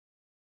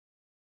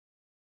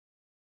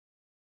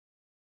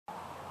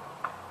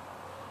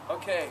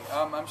Okay,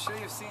 I'm sure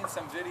you've seen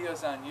some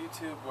videos on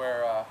YouTube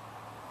where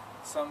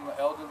some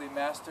elderly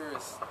master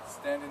is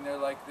standing there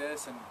like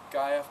this, and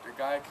guy after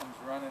guy comes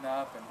running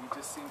up, and he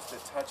just seems to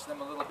touch them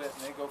a little bit,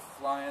 and they go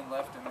flying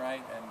left and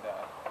right. And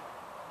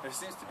there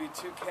seems to be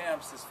two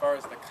camps as far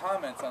as the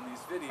comments on these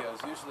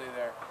videos. Usually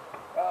they're,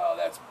 oh,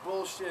 that's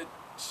bullshit,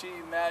 chi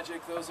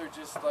magic, those are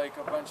just like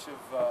a bunch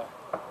of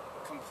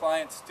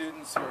compliant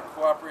students who are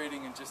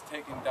cooperating and just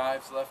taking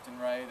dives left and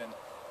right. And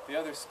the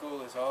other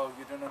school is, oh,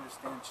 you don't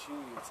understand chi,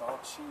 it's all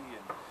chi,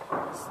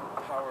 and his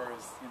power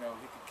is, you know,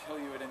 he could kill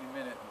you at any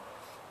minute.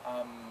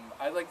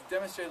 I'd like to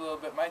demonstrate a little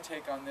bit my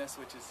take on this,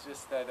 which is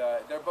just that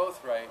they're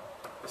both right.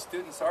 The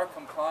students are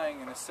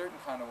complying in a certain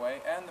kind of way,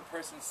 and the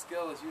person's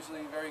skill is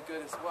usually very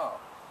good as well.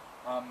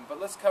 But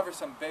let's cover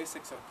some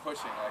basics of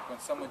pushing, like when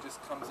someone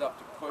just comes up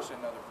to push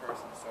another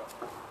person.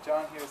 So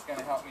John here is going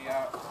to help me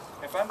out.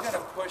 If I'm going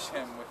to push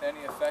him with any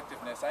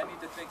effectiveness, I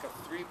need to think of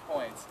 3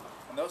 points,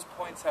 and those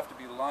points have to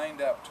be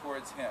lined up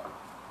towards him.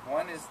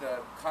 One is the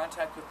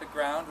contact with the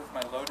ground with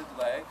my loaded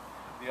leg,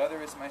 the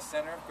other is my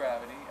center of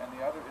gravity, and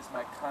the other is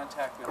my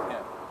contact with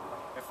him.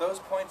 If those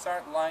points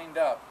aren't lined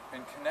up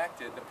and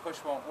connected, the push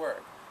won't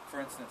work. For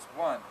instance,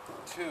 1,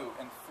 2,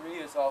 and 3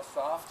 is all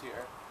soft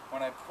here.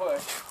 When I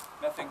push,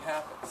 nothing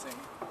happens, see?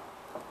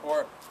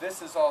 Or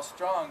this is all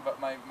strong, but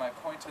my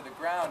point to the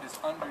ground is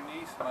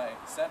underneath my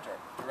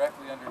center,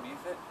 directly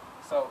underneath it.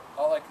 So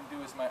all I can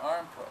do is my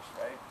arm push,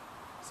 right?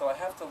 So I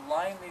have to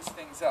line these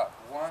things up.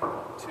 1,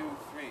 2,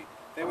 3.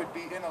 They would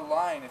be in a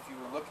line if you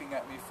were looking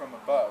at me from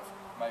above.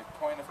 My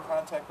point of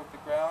contact with the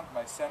ground,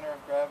 my center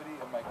of gravity,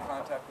 and my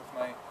contact with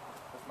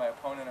my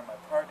opponent or my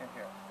partner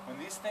here. When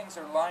these things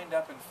are lined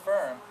up and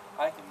firm,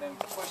 I can then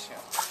push him.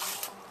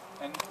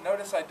 And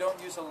notice I don't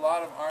use a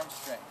lot of arm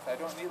strength. I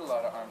don't need a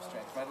lot of arm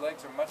strength. My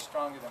legs are much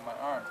stronger than my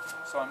arms.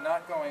 So I'm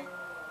not going,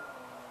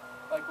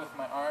 like with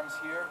my arms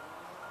here,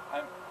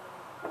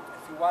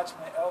 if you watch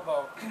my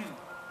elbow,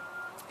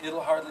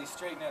 it'll hardly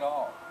straighten at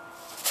all.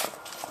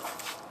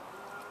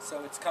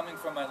 So it's coming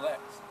from my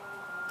legs.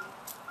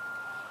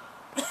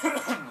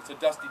 It's a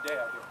dusty day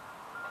out here.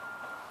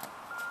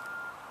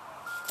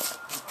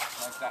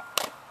 Like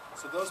that.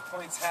 So those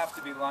points have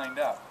to be lined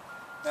up.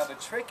 Now the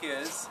trick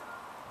is,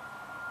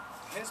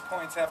 his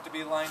points have to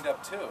be lined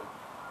up too.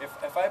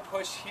 If I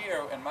push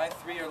here and my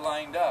 3 are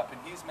lined up and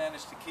he's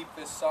managed to keep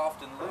this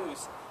soft and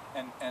loose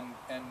and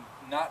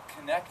not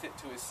connect it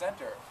to his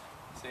center,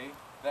 see,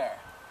 there.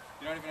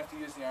 You don't even have to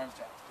use the arms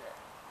down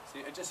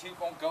there. See, he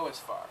won't go as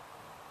far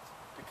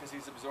because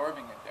he's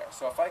absorbing it there.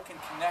 So if I can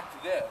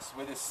connect this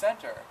with his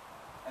center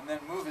and then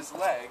move his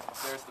leg,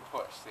 there's the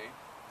push, see?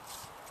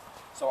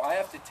 So I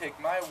have to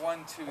take my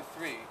 1, 2,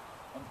 3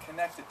 and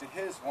connect it to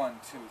his 1,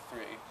 2,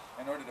 3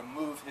 in order to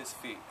move his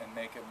feet and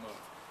make it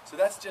move. So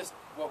that's just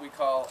what we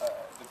call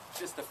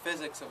just the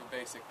physics of a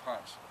basic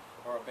punch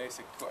or a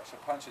basic push.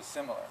 A punch is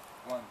similar.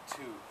 1,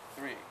 2,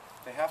 3.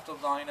 They have to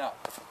line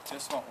up.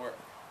 This won't work,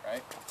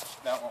 right?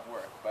 That won't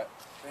work, but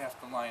they have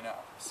to line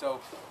up.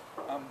 So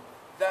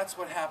that's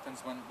what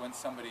happens when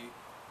somebody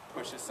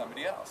pushes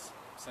somebody else.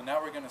 So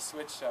now we're going to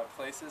switch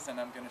places, and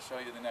I'm going to show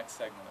you the next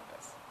segment of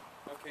this.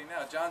 Okay,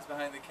 now John's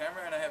behind the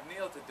camera, and I have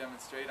Neil to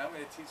demonstrate. I'm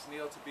going to teach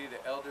Neil to be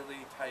the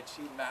elderly Tai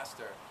Chi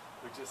master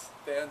who just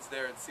stands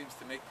there and seems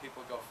to make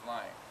people go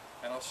flying.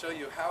 And I'll show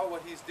you how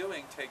what he's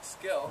doing takes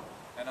skill,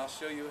 and I'll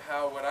show you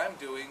how what I'm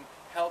doing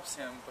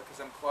helps him because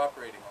I'm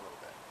cooperating a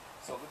little bit.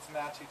 So let's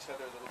match each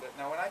other a little bit.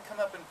 Now when I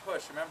come up and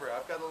push, remember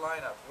I've got a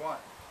line up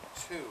 1,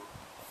 2,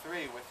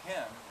 3 with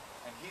him,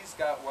 and he's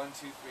got 1,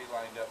 2, 3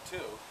 lined up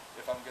too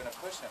if I'm going to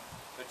push him.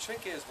 The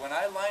trick is when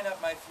I line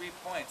up my 3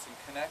 points and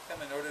connect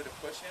them in order to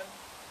push him,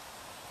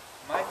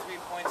 my 3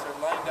 points are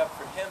lined up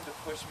for him to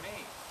push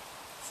me.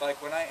 It's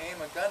like when I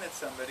aim a gun at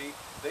somebody,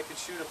 they could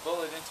shoot a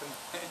bullet into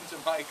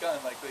my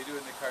gun like they do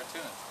in the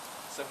cartoons.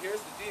 So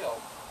here's the deal.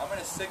 I'm going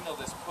to signal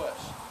this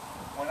push.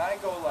 When I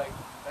go like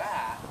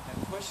that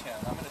and push him,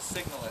 I'm going to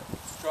signal it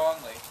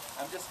strongly.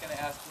 I'm just going to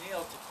ask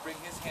Neil to bring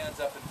his hands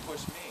up and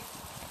push me.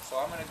 So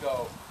I'm going to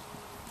go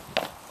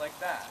like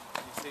that,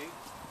 you see?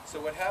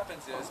 So what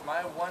happens is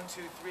my 1,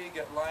 2, 3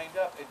 get lined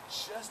up, and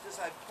just as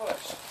I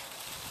push,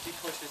 he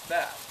pushes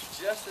back.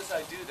 Just as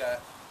I do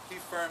that, he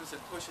firms and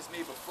pushes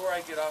me before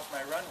I get off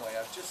my runway.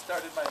 I've just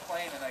started my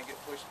plane and I get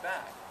pushed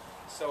back.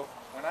 So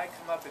when I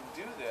come up and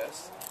do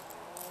this,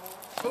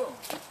 boom,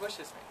 he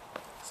pushes me.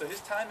 So his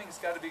timing's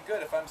got to be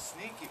good. If I'm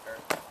sneakier,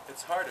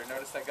 it's harder.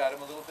 Notice I got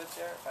him a little bit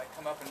there. If I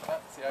come up and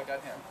see, I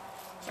got him.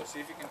 So see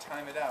if you can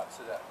time it out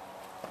so that,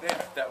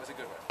 there, that was a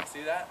good one.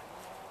 See that?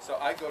 So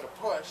I go to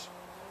push,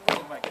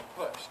 boom, I get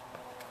pushed.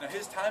 Now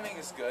his timing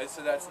is good,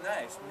 so that's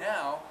nice.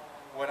 Now,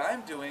 what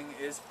I'm doing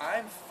is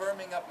I'm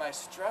firming up my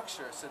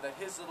structure so that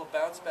his little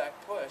bounce back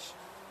push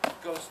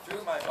goes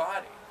through my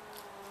body.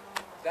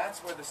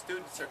 That's where the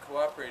students are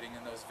cooperating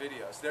in those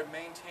videos. They're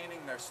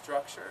maintaining their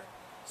structure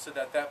so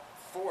that that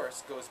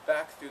force goes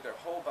back through their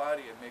whole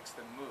body and makes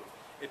them move.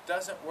 It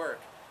doesn't work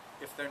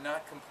if they're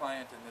not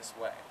compliant in this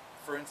way.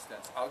 For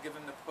instance, I'll give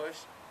him the push,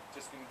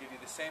 just going to give you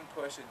the same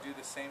push and do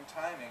the same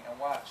timing, and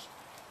watch.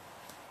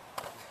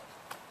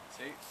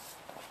 See?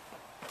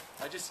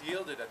 I just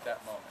yielded at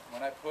that moment.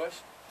 When I push,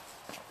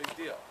 big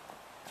deal.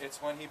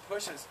 It's when he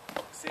pushes,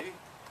 see?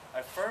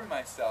 I firm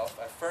myself,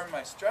 I firm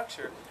my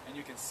structure, and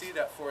you can see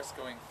that force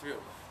going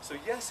through. So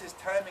yes, his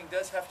timing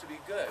does have to be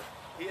good.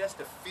 He has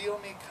to feel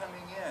me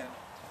coming in,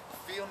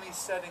 feel me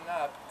setting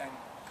up, and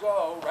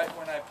go right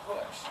when I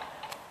push.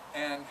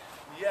 And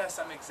yes,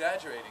 I'm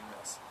exaggerating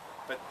this,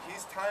 but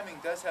his timing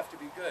does have to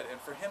be good.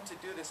 And for him to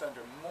do this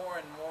under more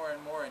and more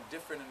and more and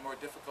different and more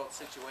difficult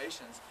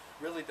situations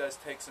really does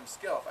take some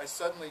skill. If I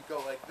suddenly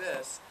go like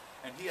this,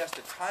 and he has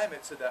to time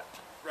it so that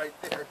right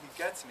there he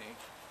gets me,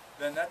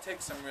 then that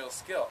takes some real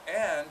skill.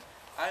 And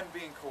I'm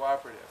being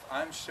cooperative.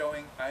 I'm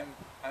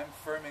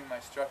firming my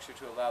structure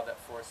to allow that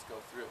force to go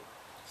through.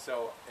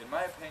 So, in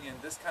my opinion,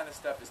 this kind of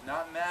stuff is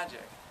not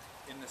magic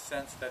in the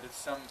sense that it's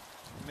some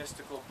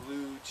mystical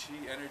blue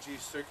chi energy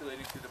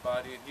circulating through the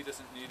body, and he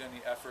doesn't need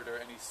any effort or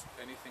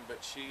anything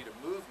but chi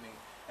to move me.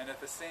 And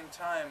at the same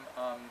time,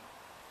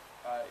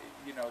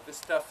 you know, this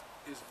stuff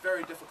is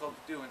very difficult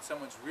to do when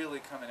someone's really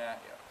coming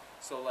at you.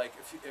 So like,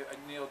 if you,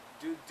 Neil,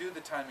 do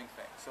the timing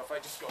thing. So if I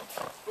just go,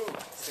 boom,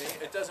 see,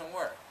 it doesn't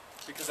work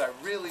because I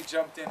really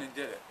jumped in and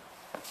did it,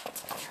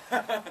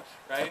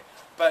 right?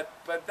 But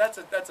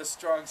that's a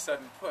strong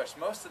sudden push.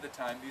 Most of the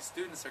time, these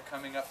students are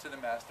coming up to the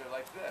master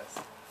like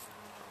this,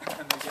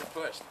 and they get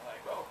pushed.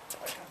 Like, oh,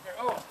 I come here,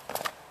 oh,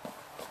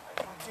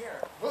 I come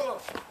here,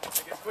 oh,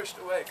 I get pushed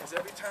away because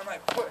every time I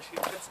push, he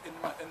gets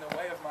in the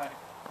way of my,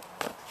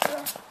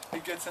 he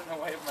gets in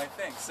the way of my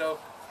thing. So.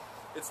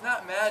 It's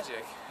not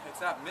magic, it's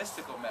not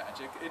mystical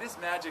magic, it is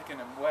magic in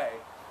a way,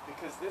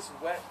 because this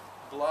wet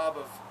blob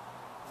of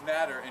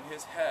matter in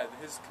his head,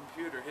 his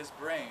computer, his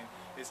brain,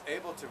 is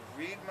able to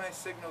read my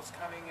signals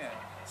coming in,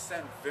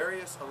 send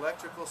various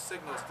electrical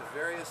signals to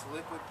various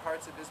liquid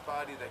parts of his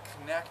body that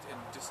connect and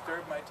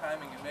disturb my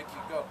timing and make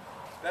me go.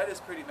 That is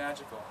pretty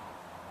magical.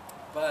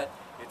 But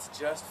it's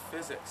just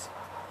physics.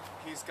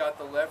 He's got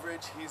the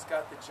leverage, he's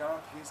got the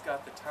jump, he's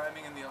got the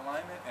timing and the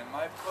alignment, and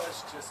my push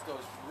just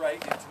goes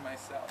right into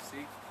myself.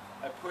 See,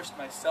 I pushed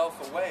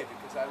myself away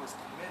because I was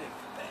committed.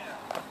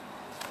 Bam!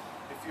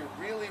 If you're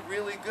really,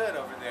 really good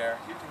over there,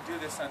 you can do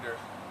this under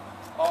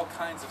all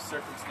kinds of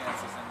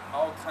circumstances and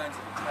all kinds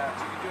of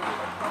attacks. You can do it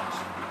with a punch,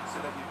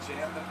 so that you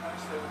jam the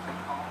punch there with your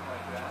palm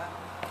like that.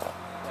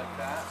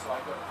 So I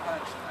go to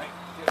punch and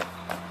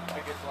I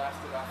get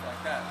blasted off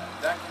like that.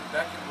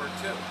 That can work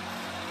too,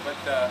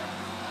 but.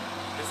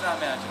 It's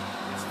not magic,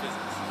 it's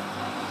physics.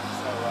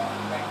 So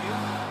thank you.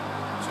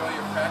 Enjoy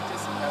your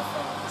practice and have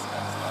fun with this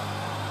kind of stuff.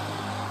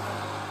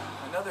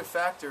 Another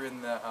factor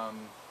in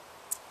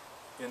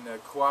the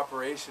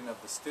cooperation of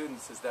the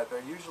students is that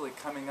they're usually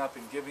coming up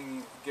and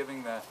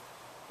giving the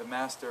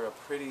master a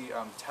pretty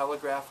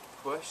telegraphed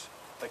push.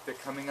 Like they're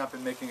coming up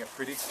and making it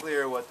pretty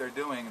clear what they're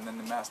doing, and then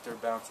the master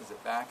bounces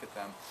it back at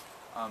them.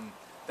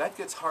 That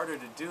gets harder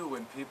to do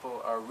when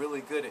people are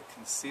really good at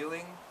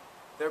concealing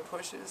their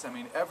pushes. I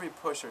mean, every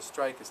push or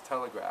strike is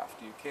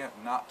telegraphed. You can't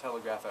not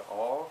telegraph at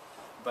all,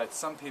 but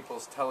some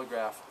people's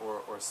telegraph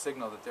or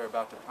signal that they're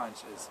about to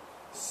punch is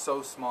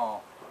so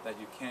small that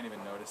you can't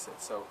even notice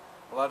it. So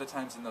a lot of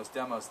times in those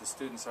demos, the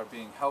students are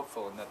being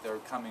helpful in that they're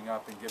coming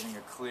up and giving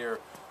a clear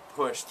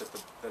push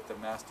that the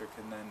master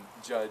can then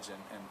judge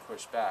and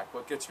push back.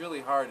 What gets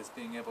really hard is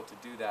being able to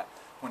do that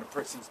when a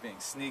person's being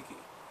sneaky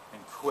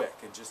and quick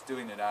and just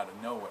doing it out of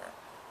nowhere.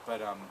 But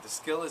the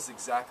skill is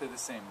exactly the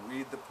same.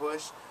 Read the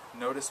push,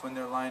 notice when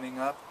they're lining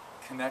up,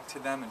 connect to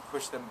them, and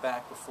push them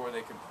back before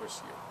they can push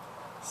you.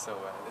 So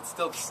it's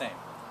still the same,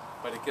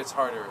 but it gets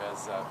harder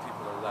as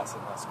people are less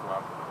and less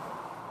cooperative.